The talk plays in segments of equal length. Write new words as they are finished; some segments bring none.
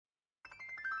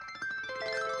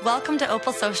Welcome to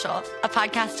Opal Social, a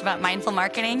podcast about mindful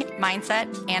marketing,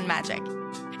 mindset, and magic.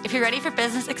 If you're ready for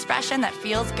business expression that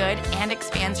feels good and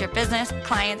expands your business,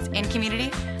 clients, and community,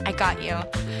 I got you.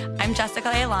 I'm Jessica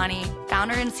Leilani,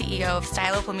 founder and CEO of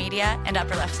Style Opal Media and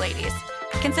Upper Left Ladies.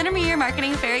 Consider me your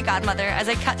marketing fairy godmother as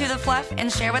I cut through the fluff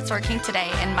and share what's working today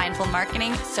in mindful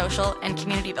marketing, social, and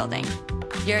community building.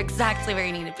 You're exactly where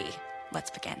you need to be.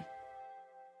 Let's begin.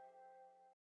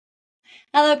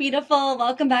 Hello, beautiful.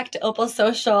 Welcome back to Opal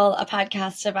Social, a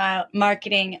podcast about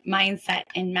marketing, mindset,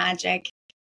 and magic.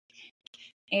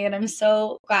 And I'm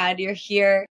so glad you're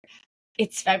here.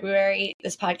 It's February.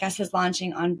 This podcast is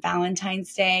launching on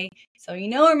Valentine's Day. So you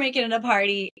know we're making it a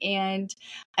party. And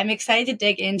I'm excited to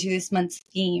dig into this month's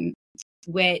theme,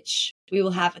 which we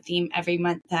will have a theme every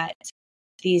month that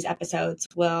these episodes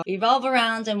will revolve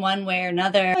around in one way or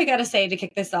another. I gotta say, to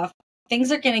kick this off, things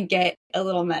are going to get a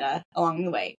little meta along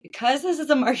the way. Because this is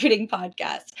a marketing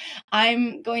podcast,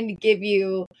 I'm going to give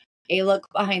you a look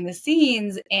behind the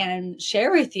scenes and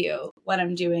share with you what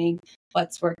I'm doing,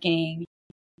 what's working,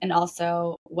 and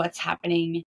also what's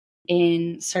happening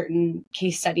in certain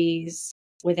case studies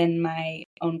within my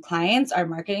own clients, our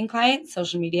marketing clients,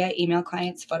 social media, email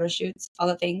clients, photo shoots, all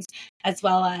the things, as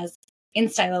well as in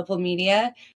Style Opal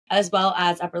Media, as well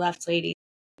as Upper Left Ladies,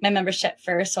 my membership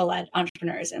for soul-led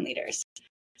entrepreneurs and leaders.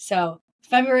 So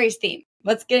February's theme,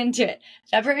 let's get into it.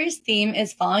 February's theme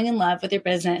is falling in love with your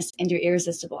business and your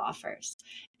irresistible offers.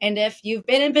 And if you've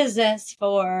been in business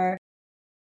for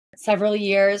several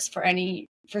years,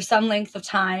 for some length of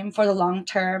time, for the long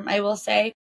term, I will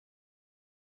say,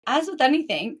 as with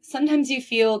anything, sometimes you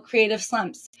feel creative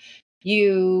slumps.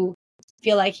 You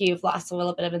feel like you've lost a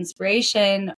little bit of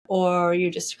inspiration, or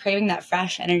you're just craving that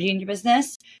fresh energy in your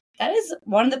business. That is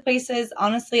one of the places,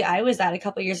 honestly, I was at a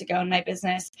couple of years ago in my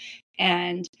business.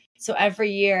 And so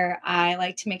every year I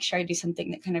like to make sure I do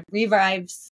something that kind of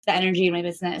revives the energy in my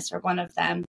business, or one of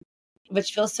them,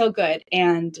 which feels so good.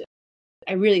 And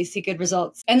I really see good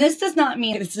results. And this does not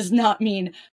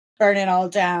mean burn it all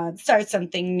down, start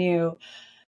something new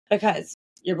because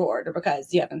you're bored or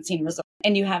because you haven't seen results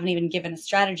and you haven't even given a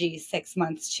strategy 6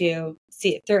 months to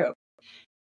see it through.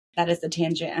 That is the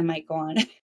tangent I might go on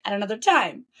at another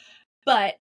time.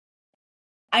 But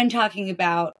I'm talking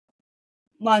about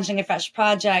launching a fresh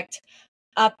project,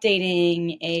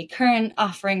 updating a current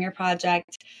offering or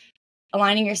project,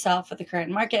 aligning yourself with the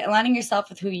current market, aligning yourself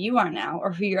with who you are now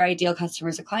or who your ideal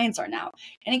customers or clients are now.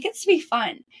 And it gets to be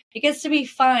fun. It gets to be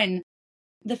fun,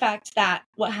 the fact that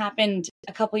what happened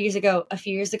a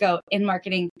few years ago in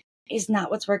marketing is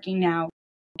not what's working now.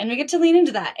 And we get to lean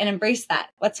into that and embrace that.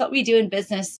 That's what we do in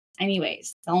business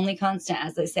anyways. The only constant,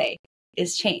 as they say,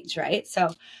 is change, right? So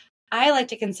I like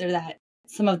to consider that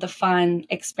some of the fun,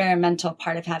 experimental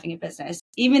part of having a business,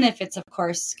 even if it's, of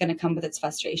course, going to come with its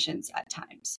frustrations at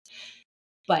times.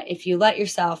 But if you let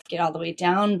yourself get all the way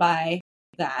down by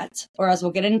that, or as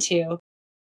we'll get into,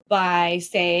 by,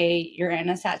 say, you're in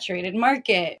a saturated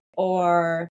market,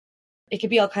 or it could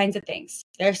be all kinds of things.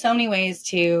 There are so many ways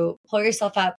to pull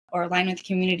yourself up or align with the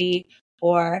community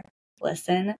or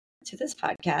listen to this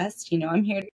podcast. You know, I'm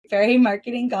here to be very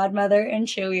marketing godmother and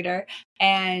cheerleader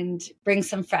and bring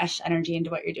some fresh energy into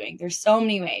what you're doing. There's so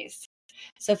many ways.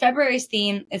 So February's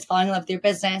theme is falling in love with your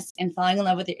business and falling in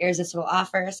love with your irresistible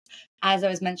offers, as I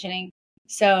was mentioning.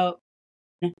 So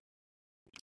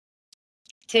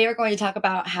today we're going to talk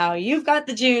about how you've got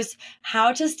the juice,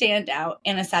 how to stand out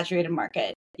in a saturated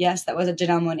market. Yes, that was a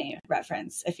Janelle Monáe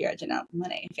reference, if you're a Janelle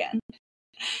Monáe fan.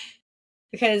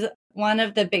 Because one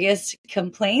of the biggest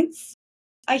complaints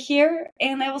I hear,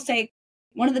 and I will say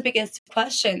one of the biggest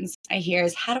questions I hear,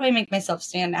 is how do I make myself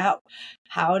stand out?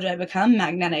 How do I become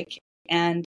magnetic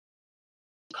and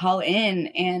call in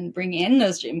and bring in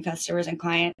those dream customers and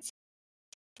clients?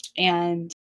 And,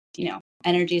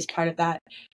 energy is part of that.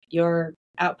 Your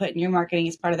output and your marketing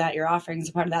is part of that. Your offering is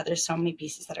a part of that. There's so many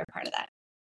pieces that are part of that.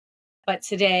 But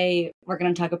today we're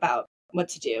going to talk about what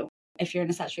to do if you're in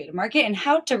a saturated market and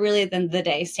how to really, at the end of the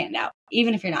day, stand out,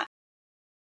 even if you're not.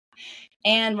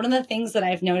 And one of the things that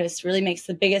I've noticed really makes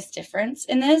the biggest difference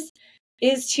in this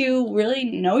is to really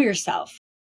know yourself.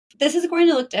 This is going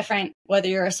to look different whether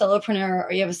you're a solopreneur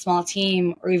or you have a small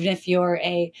team, or even if you're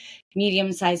a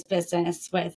medium-sized business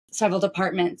with several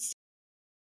departments.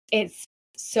 It's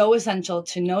so essential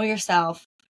to know yourself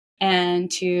and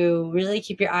to really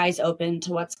keep your eyes open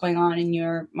to what's going on in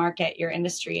your market, your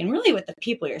industry, and really with the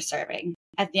people you're serving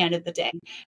at the end of the day.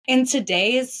 In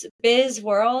today's biz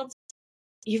world,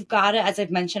 you've got to, as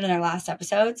I've mentioned in our last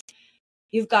episodes,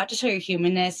 you've got to show your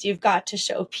humanness. You've got to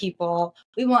show people.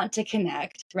 We want to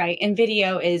connect, right? And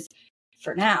video is,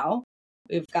 for now,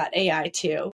 we've got AI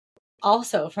too,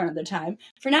 also for another time.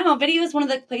 For now, video is one of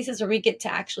the places where we get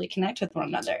to actually connect with one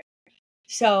another.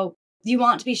 So you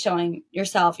want to be showing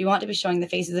yourself, you want to be showing the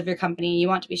faces of your company, you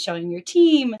want to be showing your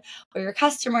team or your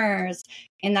customers,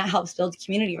 and that helps build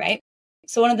community, right?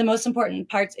 So one of the most important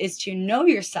parts is to know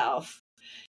yourself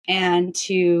and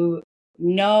to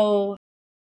know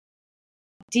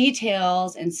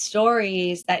details and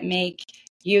stories that make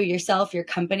you, yourself, your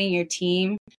company, your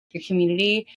team, your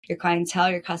community, your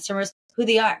clientele, your customers, who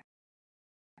they are.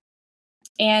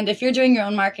 And if you're doing your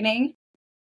own marketing,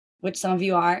 which some of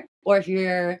you are, or if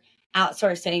you're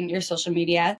outsourcing your social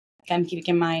media, again, keeping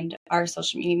in mind our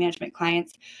social media management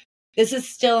clients, this is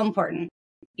still important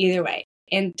either way.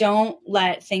 And don't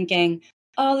let thinking,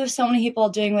 oh, there's so many people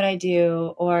doing what I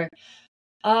do, or,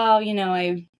 oh,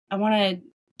 I want to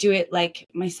do it like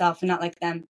myself and not like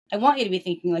them. I want you to be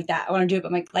thinking like that. I want to do it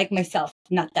but like myself,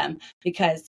 not them,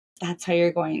 because that's how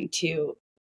you're going to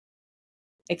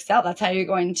excel. That's how you're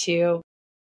going to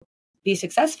be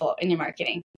successful in your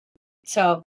marketing.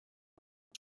 So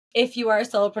if you are a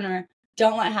solopreneur,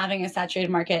 don't let having a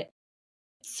saturated market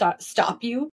stop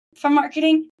you from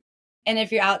marketing. And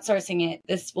if you're outsourcing it,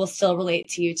 this will still relate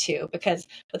to you too, because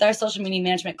with our social media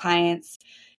management clients,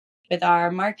 with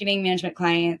our marketing management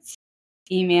clients,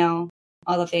 email,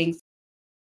 all the things,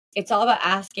 it's all about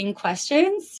asking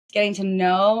questions, getting to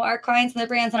know our clients and their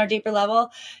brands on a deeper level.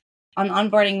 On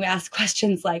onboarding, we ask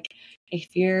questions like,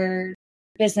 if your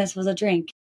business was a drink,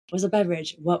 was a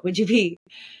beverage, what would you be?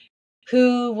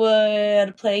 Who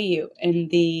would play you in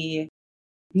the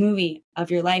movie of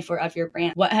your life or of your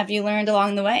brand? What have you learned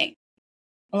along the way,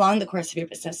 along the course of your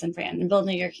business and brand and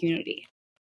building your community?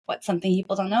 What's something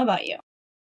people don't know about you?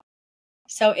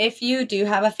 So if you do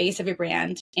have a face of your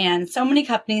brand, and so many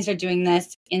companies are doing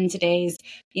this in today's,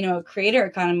 creator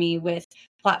economy with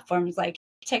platforms like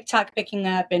TikTok picking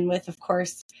up, and with, of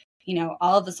course,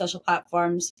 all of the social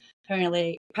platforms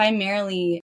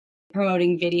primarily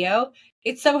promoting video,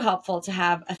 it's so helpful to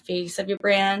have a face of your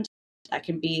brand. That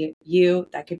can be you,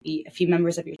 that could be a few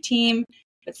members of your team,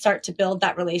 but start to build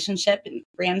that relationship and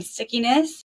brand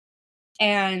stickiness.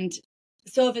 And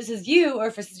so if this is you or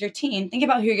if this is your team, think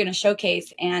about who you're going to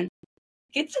showcase and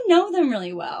get to know them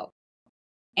really well.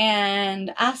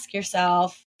 And ask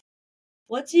yourself,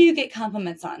 what do you get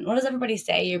compliments on? What does everybody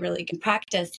say? You really can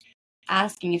practice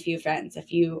asking a few friends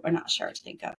if you are not sure what to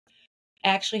think of. I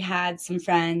actually had some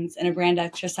friends in a brand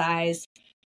exercise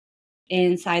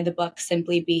inside the book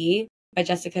Simply Be by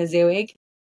Jessica Zuig.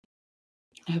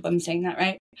 I hope I'm saying that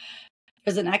right. It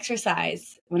was an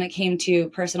exercise when it came to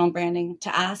personal branding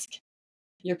to ask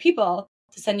your people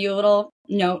to send you a little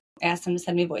note. I asked them to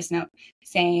send me a voice note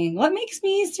saying, what makes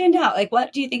me stand out? Like,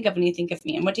 what do you think of when you think of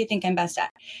me? And what do you think I'm best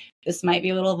at? This might be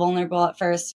a little vulnerable at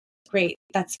first. Great.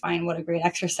 That's fine. What a great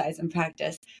exercise and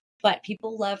practice. But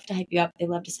people love to hype you up. They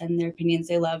love to send their opinions.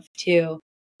 They love to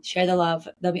share the love.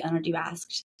 They'll be honored you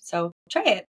asked. So try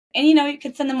it. And you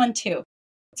can send them one too.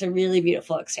 It's a really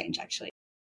beautiful exchange, actually.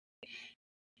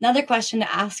 Another question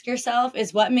to ask yourself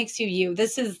is, what makes you you?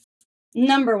 This is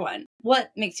number one.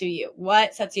 What makes you you?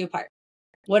 What sets you apart?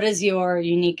 What is your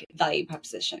unique value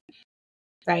proposition?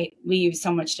 Right? We use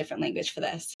so much different language for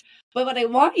this. But what I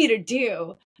want you to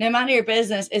do, no matter your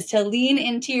business, is to lean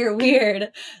into your weird,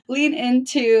 lean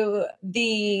into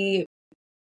the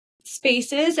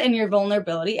spaces and your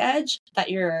vulnerability edge that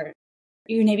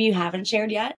maybe you haven't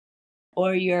shared yet,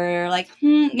 or you're like,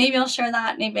 maybe I'll share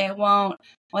that, maybe I won't.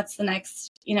 What's the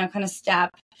next, kind of step?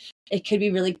 It could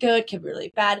be really good, could be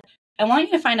really bad. I want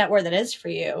you to find out where that is for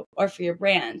you or for your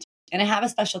brand. And I have a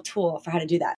special tool for how to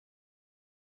do that.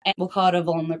 And we'll call it a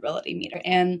vulnerability meter.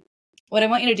 And what I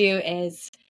want you to do is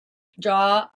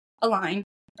draw a line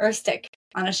or a stick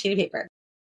on a sheet of paper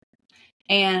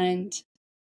and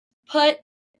put,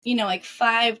 like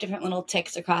 5 different little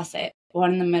ticks across it,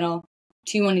 1 in the middle,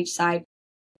 2 on each side.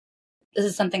 This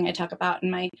is something I talk about in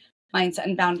my Mindset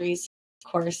and Boundaries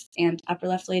course and Upper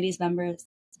Left Ladies members.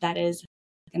 That is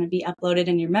going to be uploaded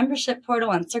in your membership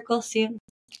portal on Circle soon.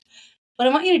 What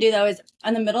I want you to do, though, is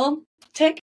on the middle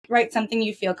tick, write something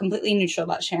you feel completely neutral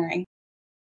about sharing.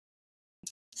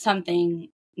 Something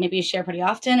maybe you share pretty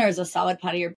often, or is a solid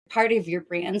part of your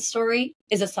brand story,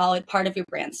 is a solid part of your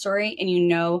brand story, and you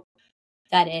know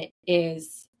that it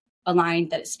is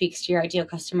aligned, that it speaks to your ideal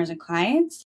customers and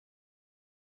clients.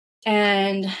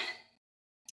 And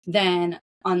then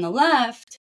on the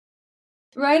left,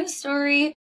 write a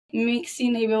story makes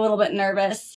you maybe a little bit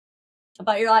nervous,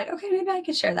 but you're like, okay, maybe I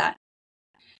could share that.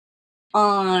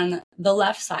 On the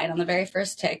left side, on the very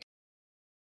first tick,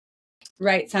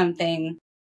 write something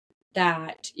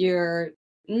that you're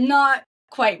not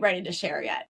quite ready to share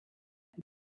yet.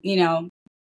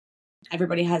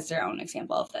 everybody has their own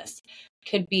example of this.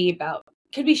 Could be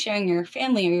sharing your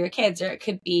family or your kids, or it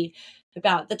could be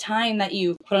about the time that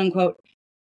you quote unquote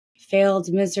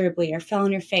failed miserably or fell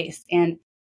on your face. And,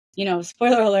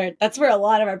 spoiler alert, that's where a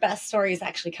lot of our best stories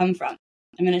actually come from.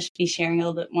 I'm going to be sharing a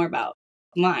little bit more about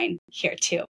mine here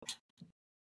too.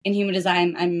 In human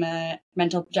design, I'm a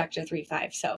mental projector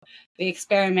 3/5. So we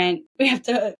experiment, we have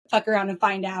to fuck around and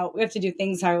find out, we have to do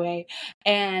things our way.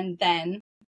 And then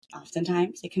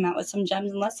oftentimes they come out with some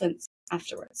gems and lessons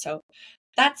afterwards. So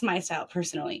that's my style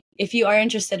personally. If you are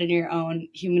interested in your own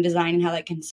human design and how that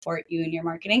can support you in your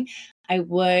marketing, I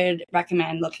would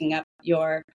recommend looking up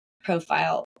your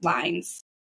profile lines,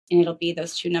 and it'll be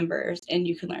those 2 numbers, and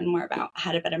you can learn more about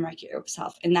how to better market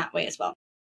yourself in that way as well.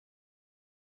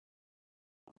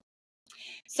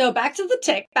 So back to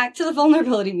the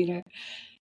vulnerability meter.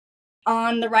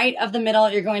 On the right of the middle,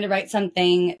 you're going to write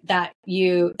something that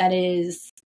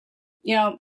is,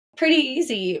 pretty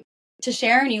easy to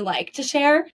share and you like to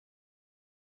share,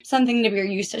 something that you're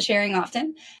used to sharing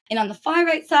often. And on the far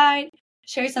right side,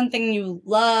 share something you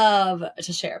love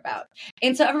to share about.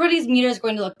 And so everybody's meter is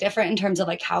going to look different in terms of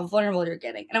like how vulnerable you're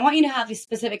getting. And I want you to have these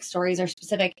specific stories or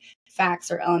specific facts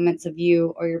or elements of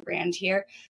you or your brand here.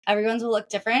 Everyone's will look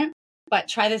different, but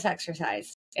try this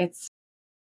exercise. It's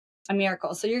a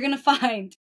miracle. So you're going to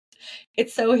find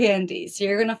it's so handy. So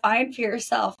you're going to find for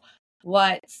yourself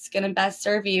what's going to best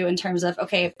serve you in terms of,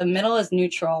 okay, if the middle is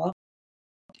neutral,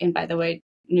 and by the way,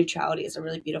 neutrality is a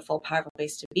really beautiful, powerful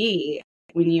place to be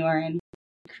when you are in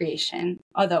creation,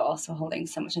 although also holding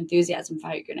so much enthusiasm for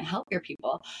how you're going to help your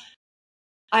people.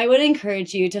 I would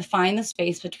encourage you to find the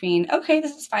space between, okay,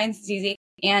 this is fine, this is easy,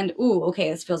 and, ooh, okay,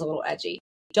 this feels a little edgy.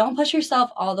 Don't push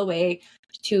yourself all the way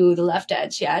to the left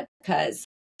edge yet, because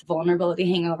vulnerability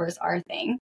hangovers are a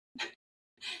thing.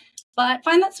 But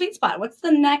find that sweet spot. What's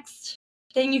the next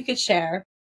thing you could share?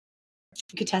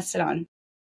 You could test it on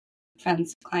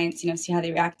friends, clients, see how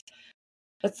they react.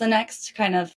 What's the next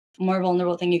kind of more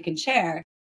vulnerable thing you can share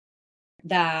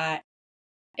that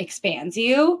expands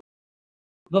you,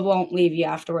 but won't leave you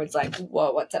afterwards like,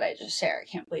 whoa, what did I just share? I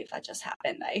can't believe that just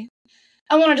happened.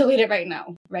 I want to delete it right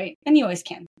now, right? And you always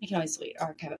can. You can always delete or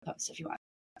archive a post if you want.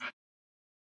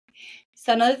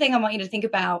 So another thing I want you to think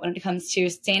about when it comes to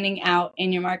standing out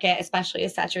in your market, especially a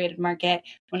saturated market,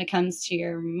 when it comes to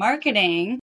your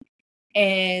marketing,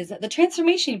 is the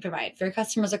transformation you provide for your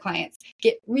customers or clients.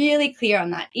 Get really clear on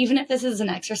that. Even if this is an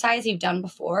exercise you've done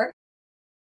before,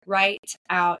 write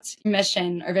out your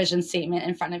mission or vision statement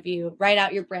in front of you. Write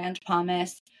out your brand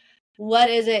promise.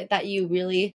 What is it that you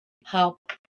really help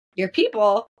your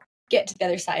people get to the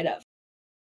other side of?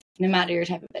 No matter your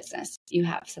type of business, you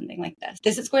have something like this.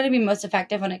 This is going to be most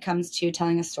effective when it comes to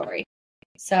telling a story.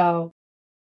 So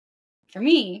for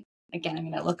me, again, I'm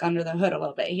going to look under the hood a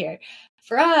little bit here.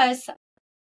 For us,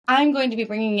 I'm going to be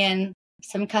bringing in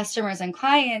some customers and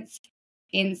clients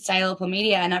in Styleable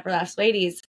Media and Upper Left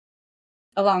Ladies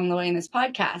along the way in this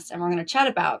podcast. And we're going to chat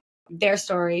about their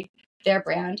story, their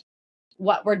brand,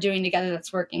 what we're doing together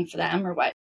that's working for them, or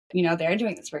what they're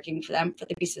doing that's working for them for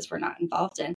the pieces we're not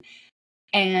involved in.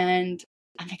 And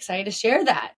I'm excited to share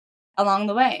that along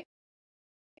the way.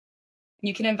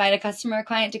 You can invite a customer or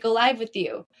client to go live with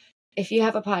you. If you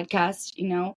have a podcast,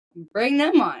 bring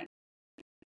them on.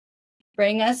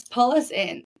 Pull us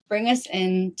in. Bring us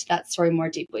into that story more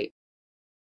deeply.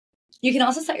 You can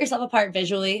also set yourself apart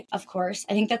visually, of course.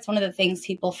 I think that's one of the things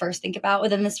people first think about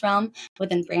within this realm,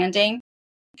 within branding.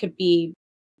 It could be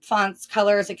fonts,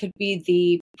 colors. It could be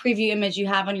the preview image you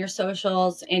have on your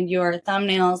socials and your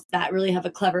thumbnails that really have a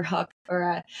clever hook or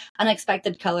an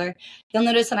unexpected color. You'll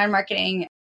notice in our marketing,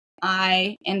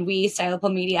 we,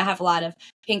 Styleable Media, have a lot of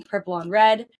pink, purple, and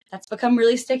red. That's become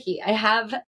really sticky.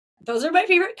 Those are my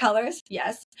favorite colors,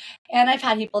 yes. And I've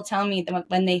had people tell me that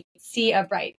when they see a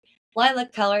bright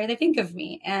lilac color, they think of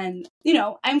me. And,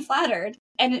 I'm flattered.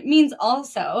 And it means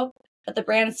also that the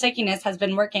brand stickiness has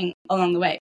been working along the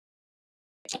way.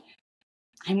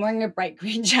 I'm wearing a bright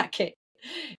green jacket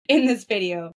in this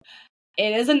video.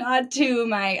 It is a nod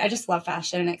to I just love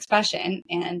fashion and expression,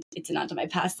 and it's a nod to my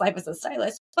past life as a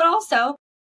stylist. But also,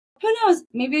 who knows,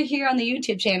 maybe you're here on the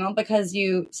YouTube channel because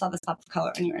you saw this pop of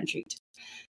color and you were intrigued.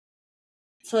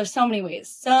 So there's so many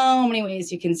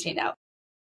ways you can stand out.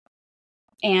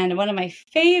 And one of my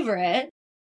favorite,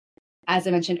 as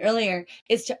I mentioned earlier,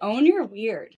 is to own your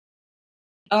weird.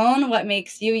 Own what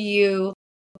makes you you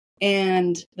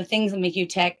and the things that make you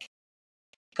tick.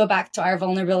 Go back to our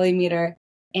vulnerability meter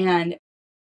and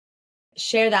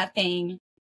share that thing.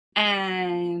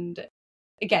 And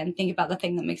again, think about the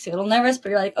thing that makes you a little nervous, but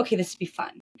you're like, okay, this would be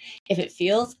fun. If it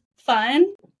feels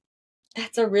fun,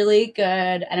 that's a really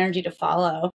good energy to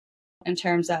follow. in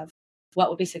terms of what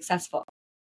will be successful.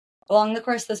 Along the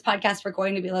course of this podcast, we're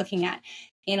going to be looking at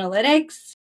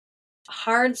analytics,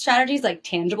 hard strategies like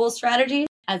tangible strategies,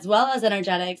 as well as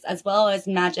energetics, as well as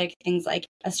magic, things like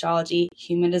astrology,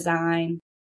 human design,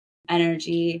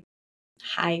 energy,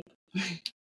 hype.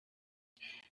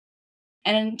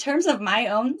 And in terms of my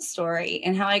own story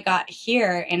and how I got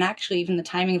here, and actually even the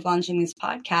timing of launching this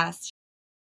podcast,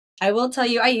 I will tell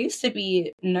you, I used to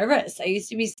be nervous. I used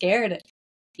to be scared,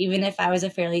 even if I was a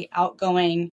fairly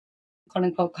outgoing, quote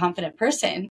unquote, confident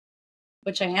person,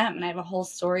 which I am. And I have a whole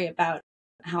story about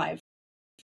how I've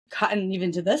gotten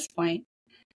even to this point.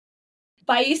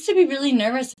 But I used to be really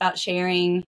nervous about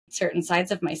sharing certain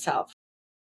sides of myself,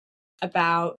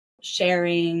 about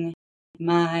sharing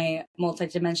my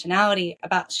multidimensionality,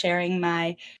 about sharing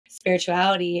my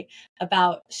spirituality,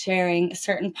 about sharing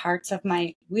certain parts of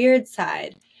my weird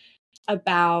side,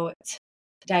 about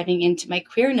diving into my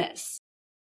queerness.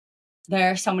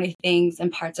 There are so many things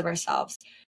and parts of ourselves.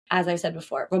 As I've said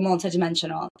before, we're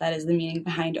multidimensional. That is the meaning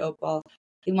behind Opal.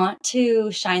 We want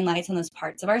to shine lights on those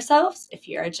parts of ourselves. If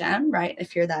you're a gem, right?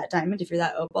 If you're that diamond, if you're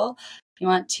that opal, you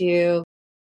want to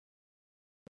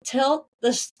tilt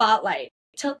the spotlight,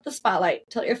 tilt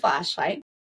your flashlight,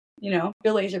 your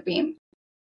laser beam,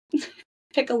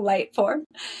 pick a light form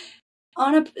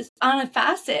on a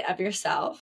facet of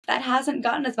yourself that hasn't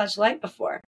gotten as much light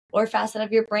before, or facet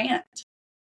of your brand.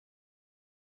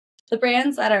 The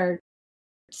brands that are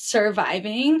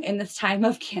surviving in this time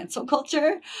of cancel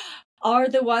culture are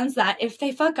the ones that if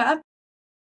they fuck up,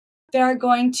 they're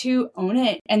going to own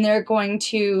it, and they're going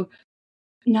to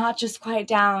not just quiet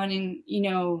down and,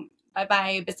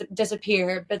 bye-bye,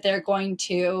 disappear, but they're going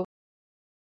to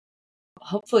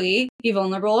hopefully be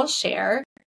vulnerable, share,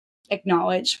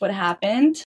 acknowledge what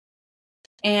happened,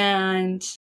 and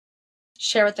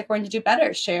share what they're going to do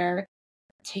better,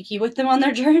 take you with them on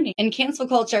their journey. In cancel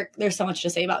culture, there's so much to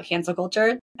say about cancel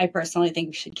culture. I personally think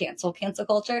we should cancel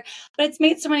culture, but it's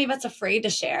made so many of us afraid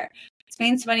to share. It's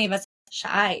made so many of us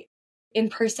shy, in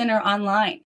person or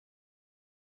online.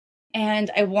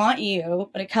 And I want you,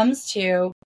 when it comes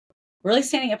to really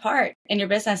standing apart in your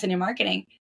business and your marketing,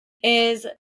 is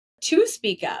to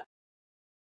speak up.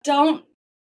 Don't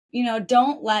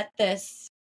let this,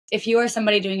 if you are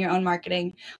somebody doing your own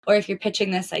marketing, or if you're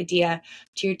pitching this idea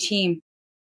to your team,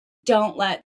 don't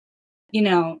let,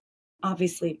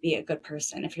 obviously be a good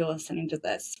person. If you're listening to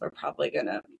this, we're probably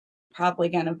gonna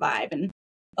vibe and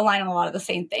align on a lot of the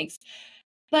same things.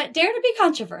 But dare to be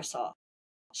controversial.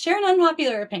 Share an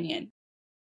unpopular opinion.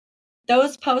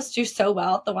 Those posts do so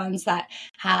well, the ones that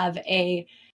have a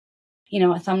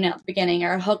thumbnail at the beginning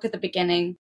or a hook at the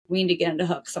beginning. We need to get into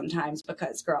hooks sometimes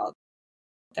because, girl,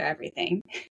 they're everything.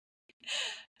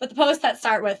 But the posts that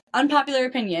start with unpopular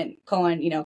opinion,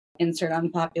 insert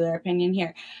unpopular opinion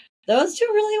here, those do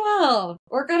really well.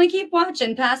 We're going to keep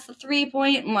watching past the 3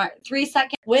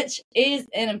 second, which is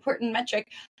an important metric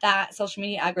that social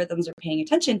media algorithms are paying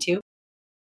attention to.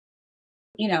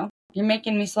 You're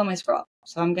making me slow my scroll,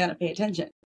 so I'm going to pay attention.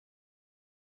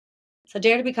 So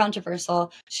dare to be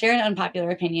controversial, share an unpopular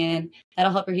opinion.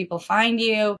 That'll help your people find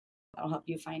you. That'll help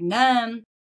you find them.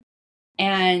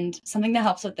 And something that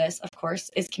helps with this, of course,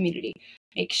 is community.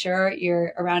 Make sure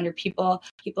you're around your people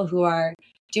who are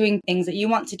doing things that you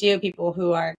want to do, people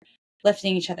who are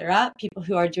lifting each other up, people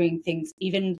who are doing things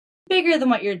even bigger than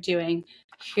what you're doing,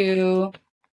 who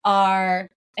are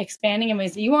expanding in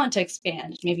ways that you want to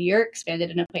expand. Maybe you're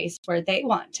expanded in a place where they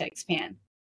want to expand.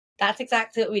 That's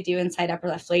exactly what we do inside Upper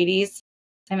Left Ladies,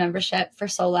 my membership for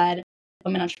soul-led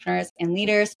women entrepreneurs and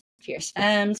leaders, fierce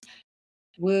femmes,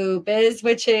 woo biz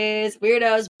witches,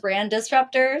 weirdos, brand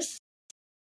disruptors.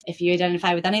 If you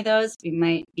identify with any of those, we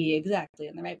might be exactly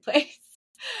in the right place.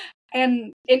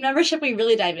 And in membership, we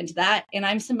really dive into that. And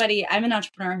I'm an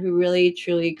entrepreneur who really,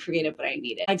 truly created what I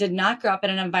needed. I did not grow up in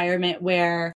an environment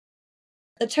where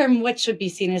the term witch would be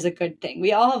seen as a good thing.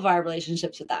 We all have our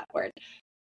relationships with that word.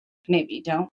 Maybe you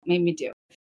don't, maybe you do.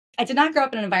 I did not grow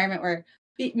up in an environment where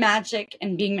magic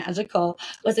and being magical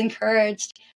was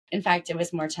encouraged. In fact, it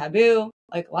was more taboo,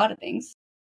 like a lot of things.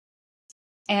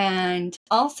 And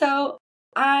also,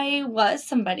 I was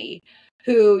somebody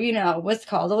who, was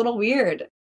called a little weird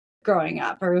growing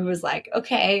up, or who was like,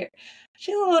 okay,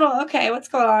 what's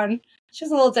going on?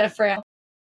 She's a little different.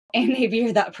 And maybe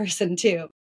you're that person too.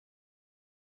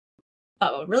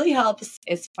 But what really helps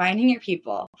is finding your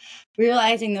people,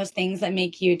 realizing those things that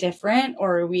make you different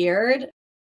or weird,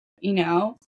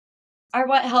 are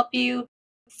what help you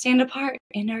stand apart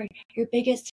and are your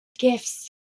biggest gifts.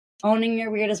 Owning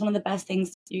your weird is one of the best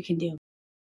things you can do.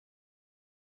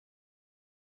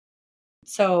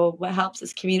 So what helps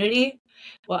is community.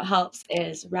 What helps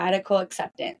is radical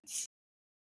acceptance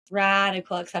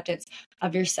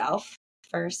of yourself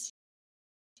first,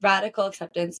 radical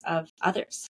acceptance of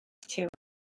others too.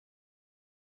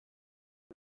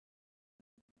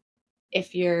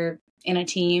 If you're in a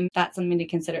team, that's something to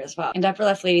consider as well. And Upper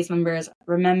Left Ladies members,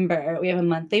 remember, we have a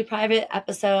monthly private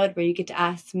episode where you get to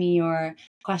ask me your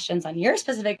questions on your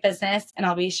specific business, and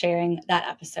I'll be sharing that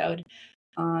episode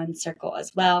on Circle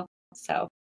as well. So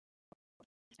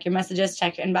check your messages,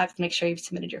 check your inbox, make sure you've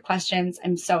submitted your questions.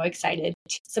 I'm so excited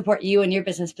to support you and your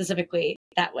business specifically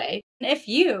that way. And if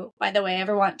you, by the way,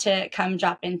 ever want to come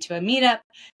drop into a meetup,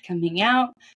 come hang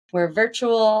out, we're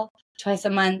virtual twice a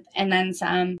month and then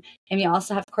some. And we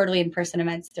also have quarterly in-person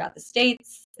events throughout the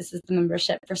States. This is the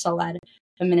membership for soul-led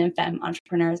women and femme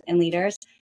entrepreneurs and leaders.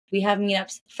 We have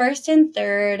meetups first and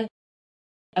third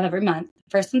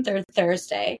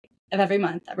Thursday of every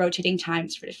month at rotating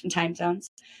times for different time zones.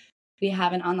 We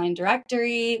have an online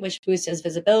directory, which boosts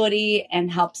visibility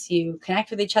and helps you connect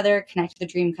with each other, connect with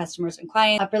the dream customers and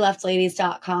clients.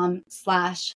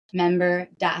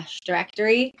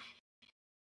 upperleftladies.com/member-directory.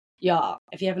 Y'all,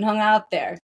 if you haven't hung out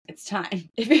there, it's time.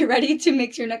 If you're ready to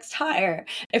make your next hire,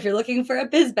 if you're looking for a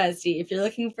biz bestie, if you're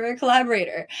looking for a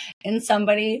collaborator and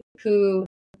somebody who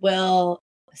will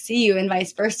see you and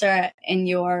vice versa in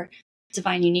your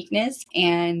divine uniqueness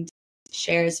and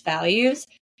shares values,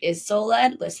 is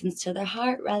soul-led, listens to their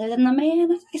heart rather than the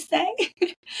man, as I say,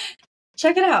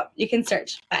 check it out. You can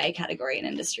search by category and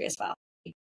industry as well.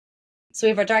 So we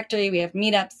have our directory, we have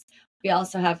meetups. We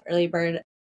also have early bird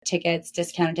tickets,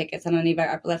 discounted tickets on any of our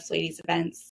Upper Left Ladies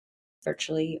events,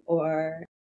 virtually or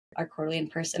our quarterly in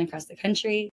person across the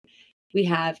country. We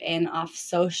have an off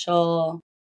social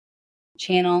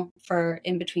channel for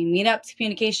in between meetups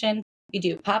communication. We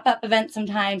do pop-up events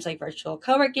sometimes, like virtual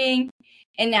co-working.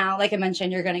 And now, like I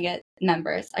mentioned,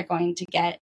 members are going to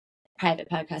get private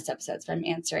podcast episodes from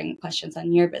answering questions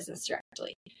on your business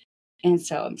directly. And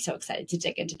so I'm so excited to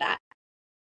dig into that.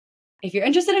 If you're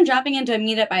interested in dropping into a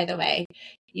meetup, by the way,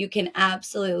 you can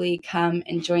absolutely come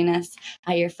and join us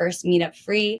at your first meetup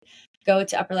free. Go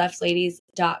to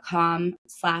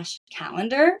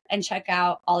upperleftladies.com/calendar and check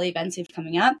out all the events we've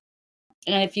coming up.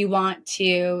 And if you want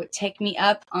to take me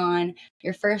up on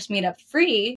your first meetup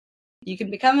free, you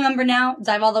can become a member now,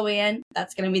 dive all the way in.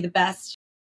 That's going to be the best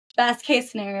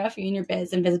case scenario for you and your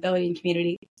biz and visibility and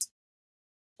community.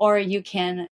 Or you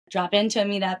can drop into a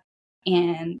meetup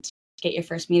and get your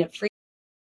first meetup free.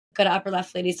 Go to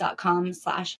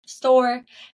upperleftladies.com/store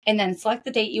and then select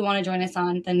the date you want to join us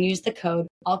on. Then use the code,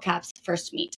 all caps,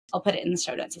 first meet. I'll put it in the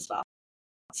show notes as well.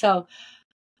 So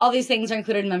all these things are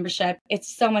included in membership.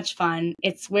 It's so much fun.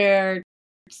 It's where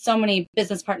so many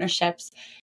business partnerships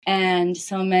and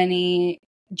so many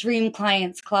dream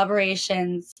clients,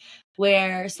 collaborations,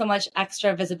 where so much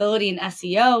extra visibility and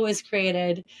SEO is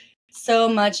created, so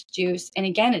much juice. And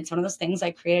again, it's one of those things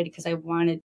I created because I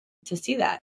wanted to see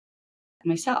that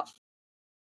myself.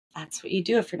 That's what you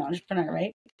do if you're an entrepreneur,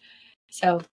 right?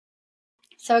 So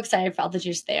excited for all the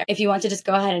juice there. If you want to just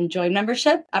go ahead and join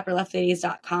membership,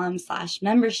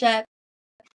 upperleftladies.com/membership.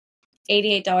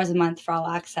 $88 a month for all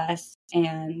access,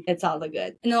 and it's all the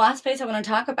good. And the last place I want to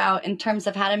talk about in terms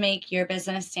of how to make your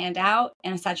business stand out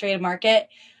in a saturated market,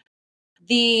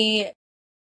 the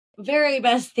very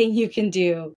best thing you can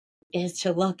do is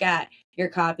to look at your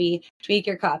copy, tweak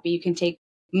your copy. You can take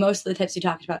most of the tips we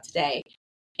talked about today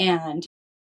and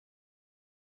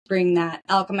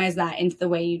alchemize that into the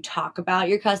way you talk about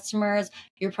your customers,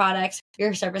 your products,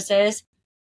 your services,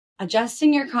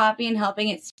 adjusting your copy and helping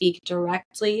it speak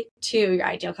directly to your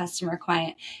ideal customer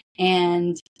client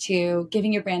and to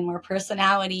giving your brand more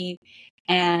personality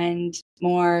and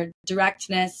more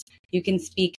directness. You can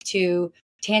speak to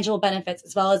tangible benefits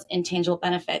as well as intangible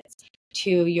benefits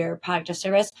to your product or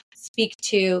service. Speak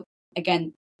to,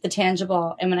 again, the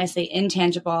tangible. And when I say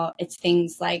intangible, it's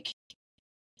things like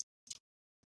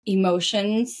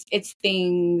emotions. It's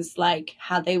things like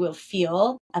how they will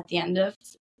feel at the end of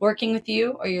working with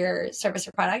you or your service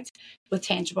or product. With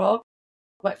tangible,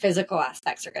 what physical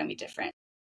aspects are going to be different?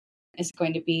 Is it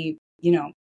going to be,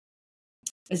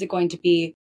 is it going to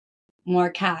be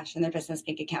more cash in their business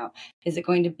bank account? Is it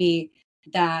going to be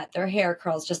that their hair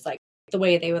curls just like the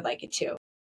way they would like it to?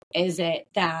 Is it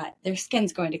that their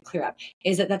skin's going to clear up?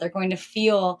 Is it that they're going to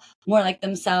feel more like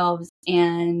themselves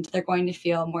and they're going to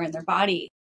feel more in their body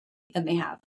than they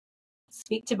have?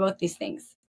 Speak to both these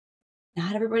things.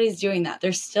 Not everybody's doing that.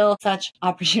 There's still such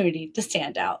opportunity to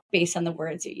stand out based on the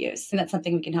words you use. And that's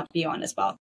something we can help you on as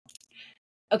well.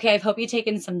 Okay, I hope you've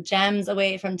taken some gems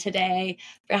away from today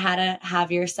for how to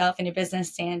have yourself and your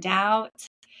business stand out.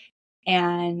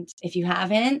 And if you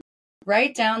haven't,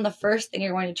 write down the first thing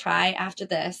you're going to try after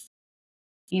this,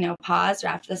 pause or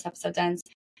after this episode ends,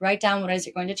 write down what it is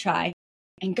you're going to try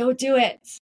and go do it.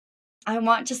 I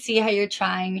want to see how you're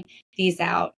trying these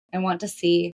out. I want to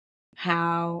see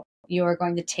how you're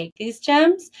going to take these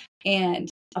gems and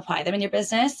apply them in your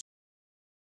business.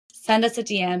 Send us a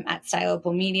DM at Style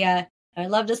Opal Media. I'd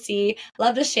love to see,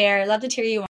 love to share, love to cheer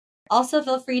you on. Also,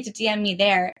 feel free to DM me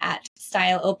there at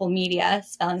Style Opal Media.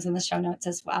 Spelling's in the show notes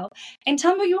as well. And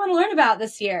tell me what you want to learn about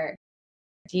this year.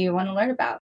 Do you want to learn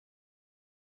about?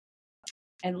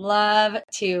 I'd love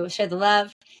to share the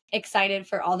love. Excited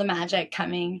for all the magic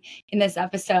coming in this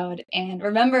episode. And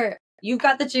remember, you've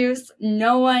got the juice.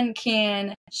 No one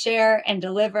can share and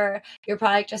deliver your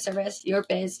product or service, your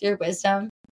biz, your wisdom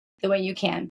the way you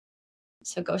can.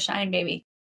 So go shine, baby.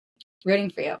 Rooting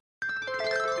for you.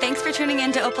 Thanks for tuning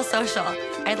in to Opal Social.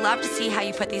 I'd love to see how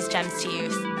you put these gems to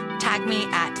use. Tag me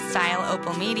at Style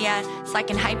Opal Media so I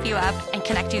can hype you up and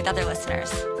connect you with other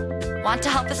listeners. Want to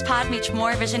help this pod reach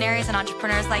more visionaries and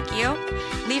entrepreneurs like you?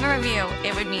 Leave a review.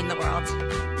 It would mean the world.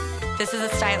 This is a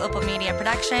Style Opal Media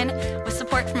production with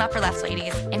support from Upper Left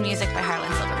Ladies and music by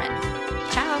Harlan Silverman.